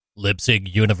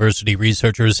Leipzig University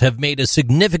researchers have made a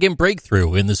significant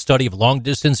breakthrough in the study of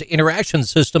long-distance interaction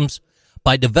systems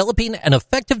by developing an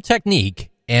effective technique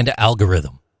and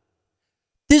algorithm.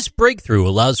 This breakthrough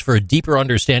allows for a deeper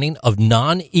understanding of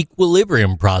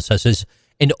non-equilibrium processes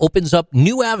and opens up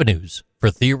new avenues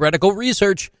for theoretical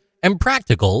research and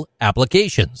practical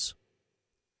applications.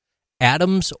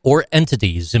 Atoms or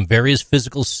entities in various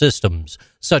physical systems,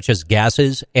 such as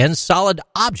gases and solid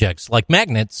objects like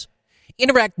magnets,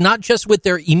 interact not just with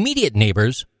their immediate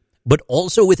neighbors, but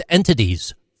also with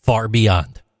entities far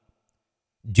beyond.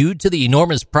 Due to the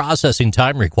enormous processing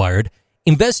time required,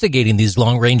 investigating these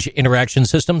long-range interaction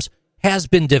systems has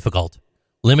been difficult,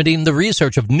 limiting the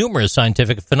research of numerous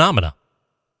scientific phenomena.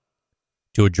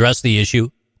 To address the issue,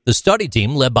 the study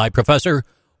team, led by Professor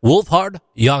Wolfhard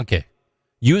Janke,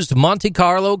 used Monte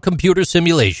Carlo computer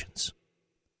simulations.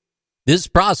 This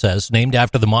process, named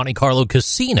after the Monte Carlo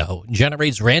casino,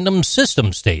 generates random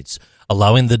system states,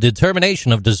 allowing the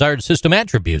determination of desired system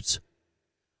attributes.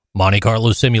 Monte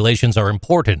Carlo simulations are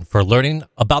important for learning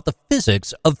about the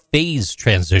physics of phase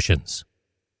transitions.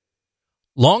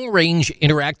 Long-range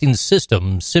interacting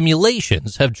system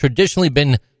simulations have traditionally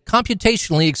been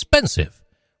computationally expensive,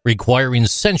 requiring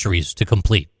centuries to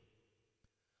complete.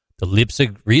 The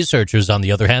Leipzig researchers, on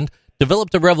the other hand,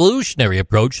 developed a revolutionary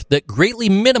approach that greatly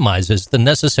minimizes the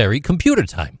necessary computer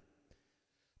time.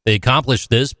 They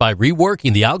accomplished this by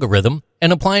reworking the algorithm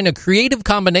and applying a creative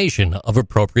combination of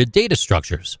appropriate data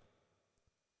structures.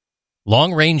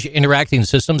 Long-range interacting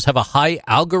systems have a high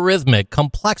algorithmic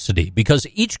complexity because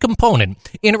each component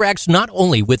interacts not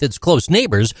only with its close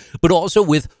neighbors, but also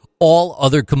with all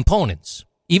other components,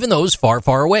 even those far,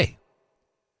 far away.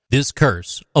 This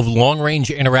curse of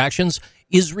long-range interactions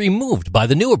is removed by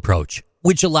the new approach,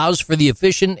 which allows for the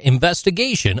efficient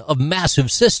investigation of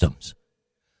massive systems.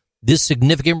 This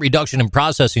significant reduction in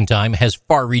processing time has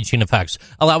far-reaching effects,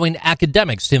 allowing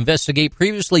academics to investigate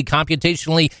previously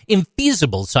computationally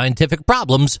infeasible scientific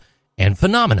problems and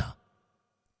phenomena.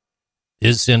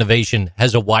 This innovation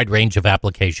has a wide range of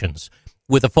applications,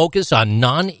 with a focus on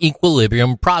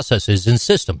non-equilibrium processes and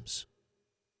systems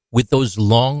with those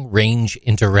long-range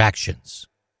interactions.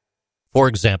 For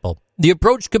example, the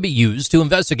approach could be used to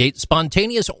investigate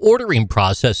spontaneous ordering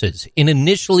processes in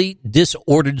initially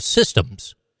disordered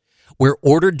systems, where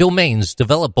ordered domains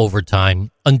develop over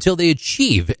time until they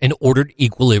achieve an ordered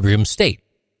equilibrium state.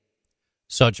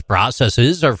 Such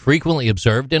processes are frequently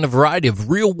observed in a variety of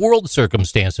real-world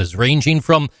circumstances, ranging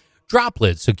from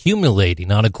droplets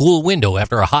accumulating on a cool window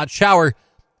after a hot shower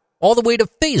all the way to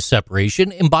phase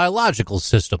separation in biological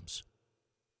systems.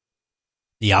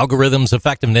 The algorithm's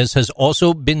effectiveness has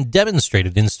also been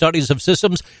demonstrated in studies of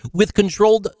systems with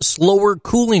controlled slower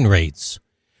cooling rates,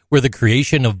 where the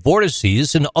creation of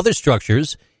vortices and other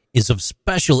structures is of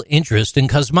special interest in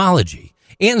cosmology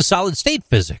and solid-state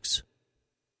physics.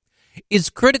 It's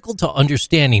critical to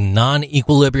understanding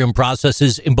non-equilibrium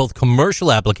processes in both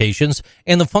commercial applications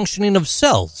and the functioning of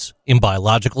cells in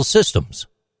biological systems.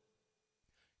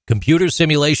 Computer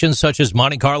simulations such as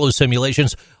Monte Carlo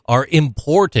simulations are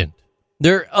important.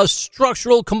 They're a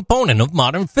structural component of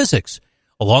modern physics,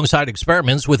 alongside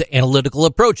experiments with analytical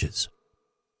approaches.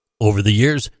 Over the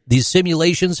years, these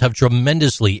simulations have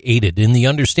tremendously aided in the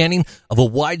understanding of a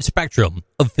wide spectrum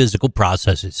of physical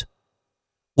processes.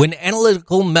 When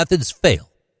analytical methods fail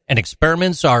and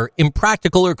experiments are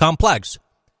impractical or complex,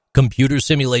 computer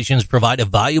simulations provide a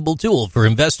valuable tool for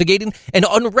investigating and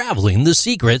unraveling the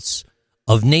secrets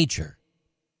of nature.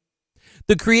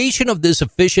 The creation of this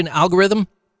efficient algorithm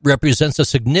represents a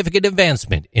significant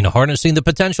advancement in harnessing the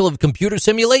potential of computer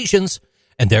simulations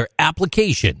and their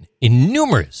application in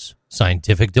numerous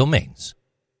scientific domains.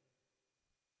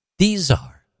 These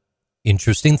are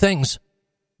Interesting Things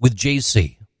with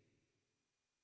JC.